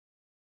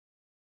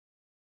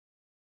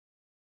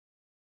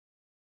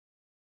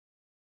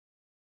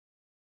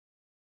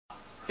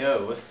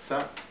Yo, what's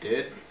up,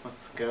 dude?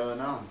 What's going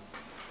on?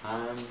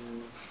 I'm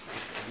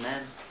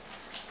man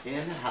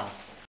in the house.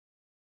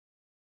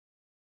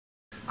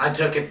 I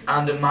took it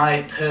under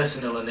my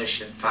personal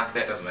initiative. Fuck,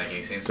 that doesn't make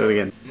any sense. Do it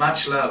again.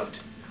 Much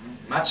loved.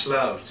 Much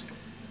loved.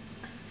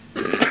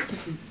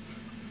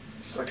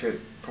 It's like a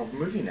proper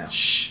movie now.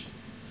 Shh.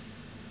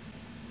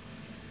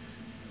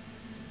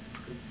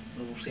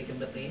 Little second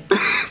bit there.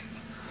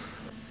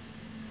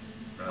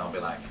 And I'll be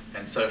like,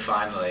 and so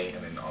finally,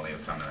 and then Ollie will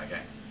come in,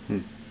 okay?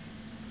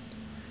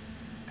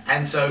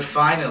 And so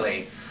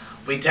finally,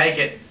 we take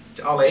it,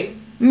 Ollie.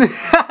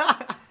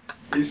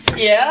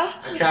 Yeah?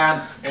 I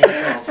can't.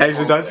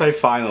 Actually, don't say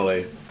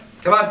finally.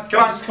 Come on,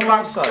 come on, come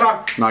on, come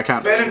on. No, I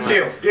can't. Let him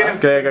feel. Get him.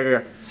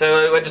 Go.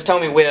 So just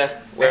tell me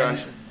where I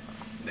should.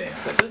 There.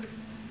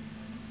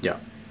 Yeah.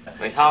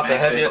 Wait, Harper,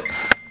 have you?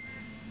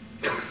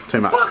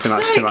 Too much.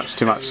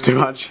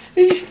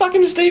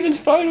 Fucking Steven's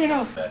phone went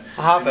off.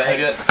 Harper, have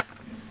you?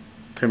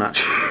 Too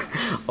much.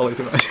 Ollie,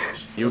 too much.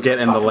 You'll get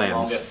in the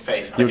lens.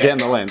 You'll Okay. get in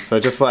the lens, so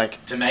just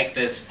like... To make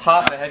this...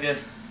 Harper, have you?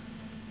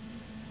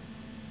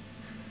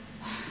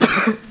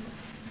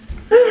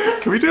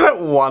 Can we do that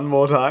one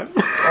more time?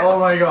 Oh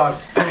my god.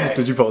 Okay.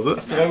 Did you pause it?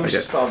 Yeah, we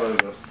should start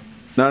over.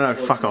 No,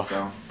 fuck off.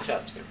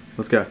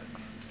 Let's go.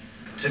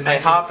 To Hey,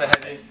 make Harper,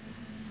 have you?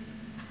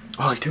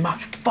 Ollie, too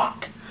much.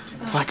 Fuck.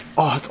 It's like,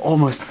 oh, it's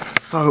almost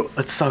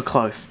it's so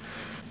close.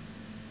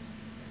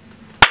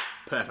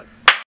 Perfect.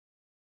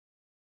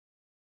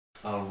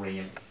 Oh,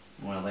 really?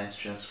 Well, that's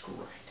just great.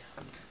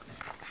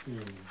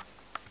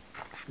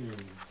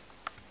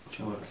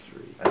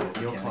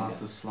 Your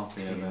class is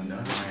sloppier than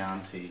my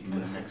auntie in a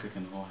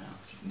Mexican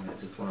whorehouse.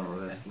 Well,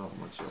 that's not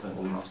much of a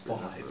whole house.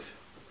 5,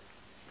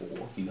 4,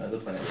 you know the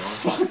plan, right?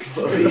 fuck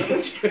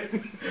Steve.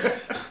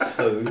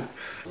 2.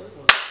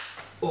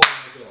 Oh my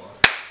god.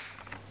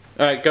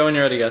 Alright, go when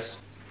you're ready, guys.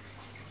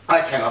 I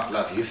cannot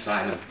love you,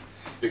 Simon,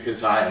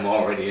 because I am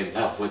already in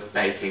love with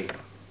baking.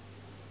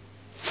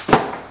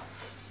 What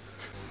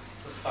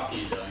the fuck are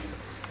you doing?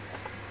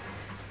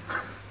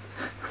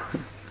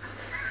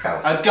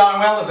 It's going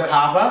well, is it,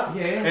 Harper?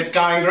 Yeah. It's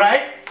going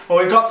great? Well,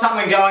 we've got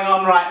something going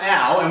on right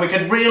now, and we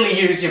could really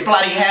use your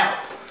bloody help.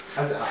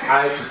 What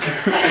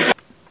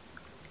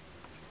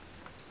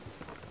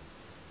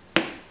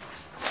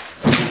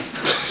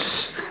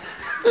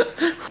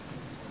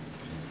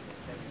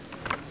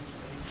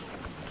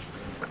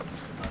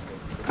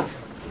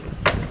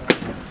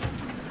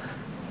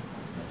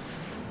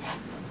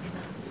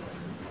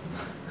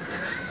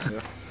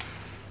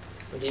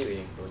are you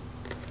eating for?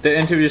 The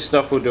interview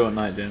stuff we'll do at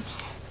night, James.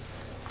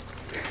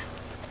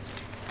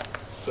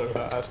 So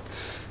hard.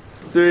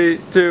 3,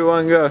 2,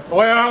 1, go.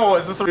 Wow,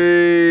 is this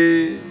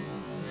 3,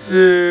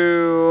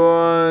 2,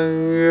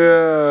 1,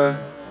 go.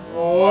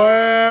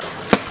 Wow.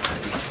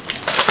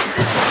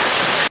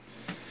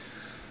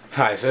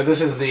 Hi, so this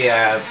is the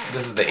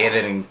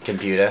editing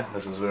computer.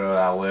 This is where all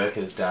our work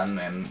is done,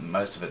 and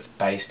most of it's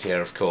based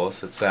here, of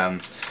course. It's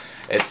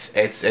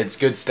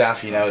good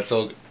stuff, you know. It's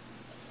all.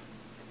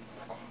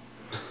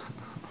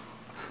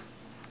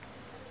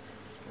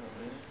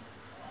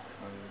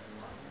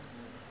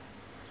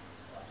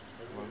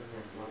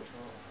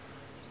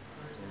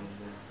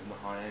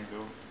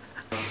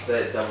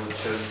 That double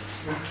chin.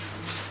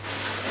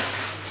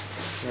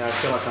 Yeah, I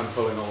feel like I'm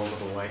pulling all of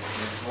the weight.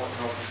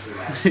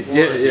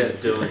 Yeah.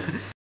 Doing.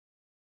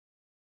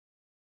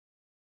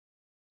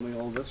 Filming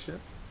all this shit?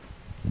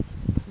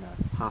 No.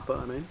 Harper,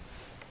 I mean.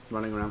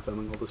 Running around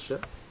filming all this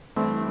shit.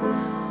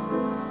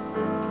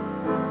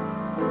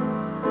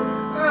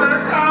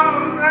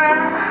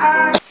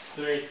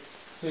 3,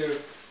 2,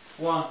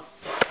 1.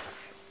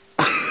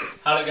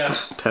 How'd it go?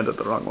 Turned it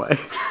the wrong way.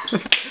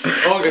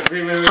 Oh, good.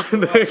 Remove.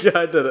 There we go,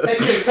 I did it.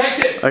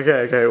 Take 2.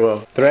 Okay, well.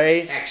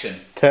 3, Action.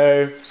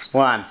 2,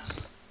 1.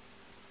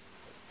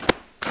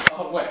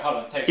 Oh, wait, hold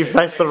on. Take 2. You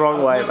faced the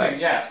wrong way, moving, mate.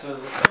 Yeah. Do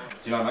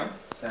you know what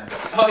I mean?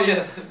 Oh,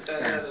 yeah.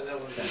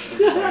 That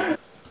was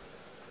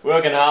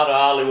Working hard or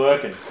hardly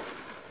working?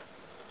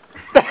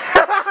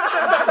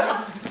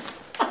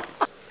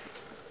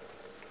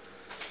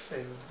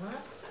 Say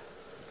what?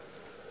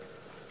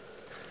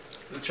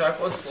 The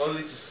tripod's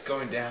slowly just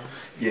going down.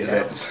 Yeah, down,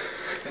 that's...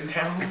 and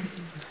down.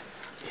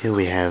 Here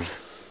we have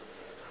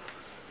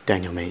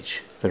Daniel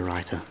Meach, the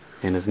writer,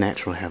 in his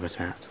natural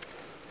habitat.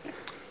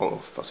 Oh,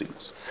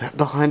 fussiness. Sat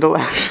behind a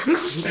laptop.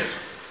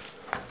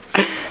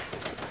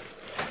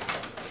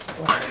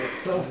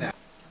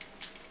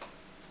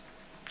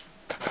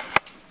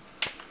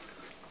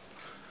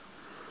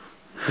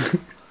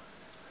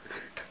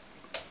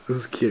 This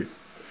is cute.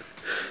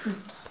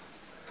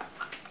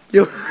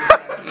 Hey,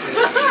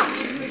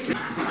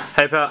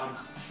 Pat.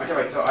 Okay,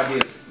 wait, so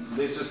ideas.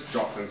 Let's just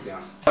drop things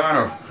down.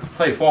 Banter,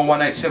 play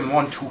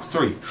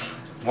 4-1-8-7-1-2-3.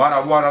 Wide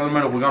out in the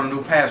middle. We're gonna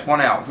do pass, one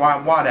out.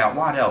 Wide out.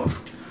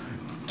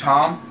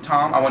 Tom,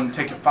 I want to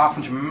take your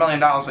 $500 million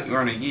that you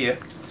earn a year.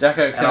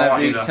 Jacko, can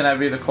I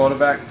be the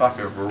quarterback? Fuck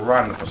it, we're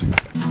right in the pussy.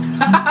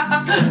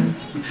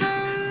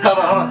 Hold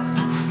on.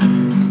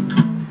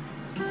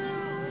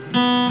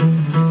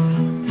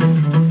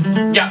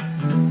 Yeah.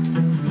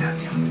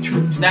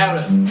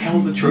 Nailed it.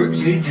 tell the troops.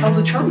 You need to tell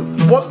the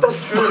troops. What the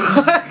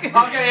fuck?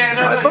 Okay, yeah,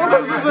 no, I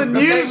thought this was a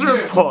news Take two.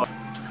 report.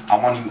 I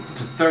want you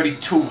to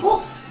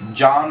 32.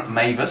 John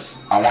Mavis.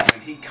 I want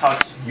when he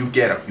cuts, you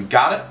get him. You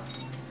got it?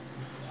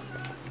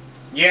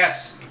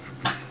 Yes.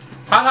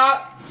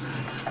 Hot.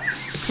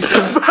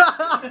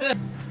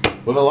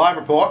 With a live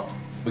report,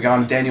 we're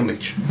going to Daniel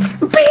Mitch.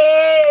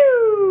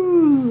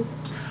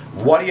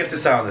 What do you have to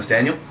say on this,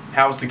 Daniel?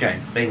 How was the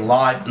game? Being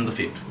live in the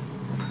field.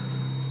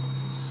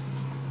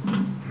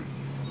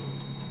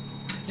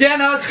 Yeah,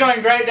 no, it's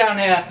going great down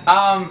here.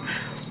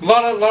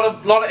 Lot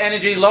of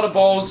energy, lot of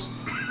balls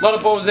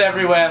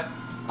everywhere.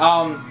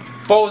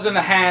 Balls in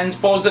the hands,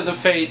 balls at the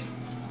feet,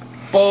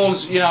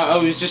 balls. You know,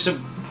 it was just a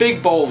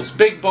big balls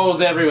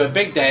everywhere.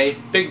 Big day,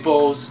 big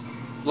balls.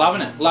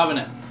 Loving it, loving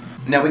it.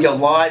 Now we go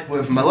live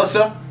with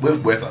Melissa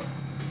with Weather.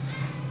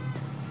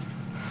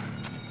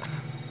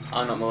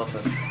 I'm not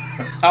Melissa.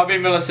 I'll be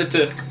Melissa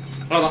too.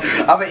 Hold on.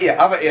 Other ear,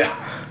 other ear.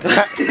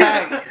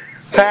 Pang.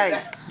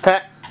 Pang.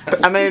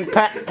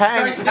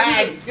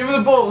 Give me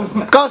the ball.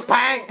 Goes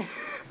Pang.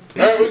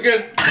 Alright, we're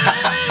good.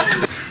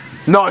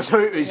 Nice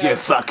hooters, you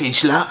fucking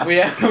slut. We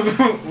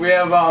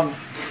have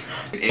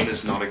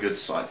Emma's not a good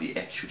site. The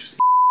actual just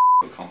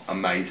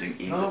amazing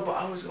Emma. No, but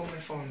I was on my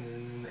phone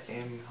and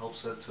M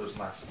helps it so it's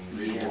nice and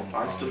really Yeah, warm.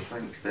 I still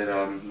think that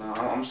no,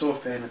 I'm still a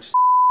fan of just.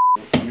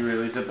 You're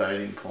really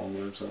debating porn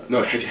websites.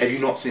 No, have you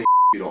not seen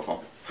 .com?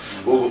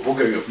 We'll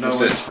go No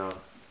search.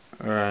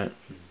 Alright.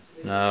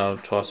 Now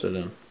toss it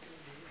in.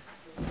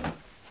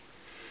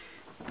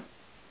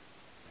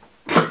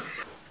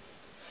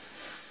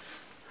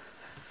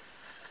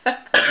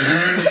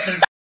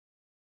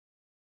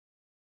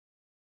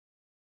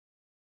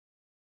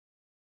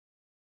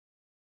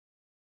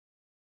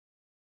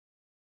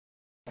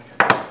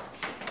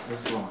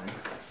 This line.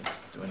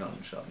 We're not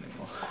in shop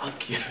anymore.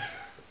 Fuck you.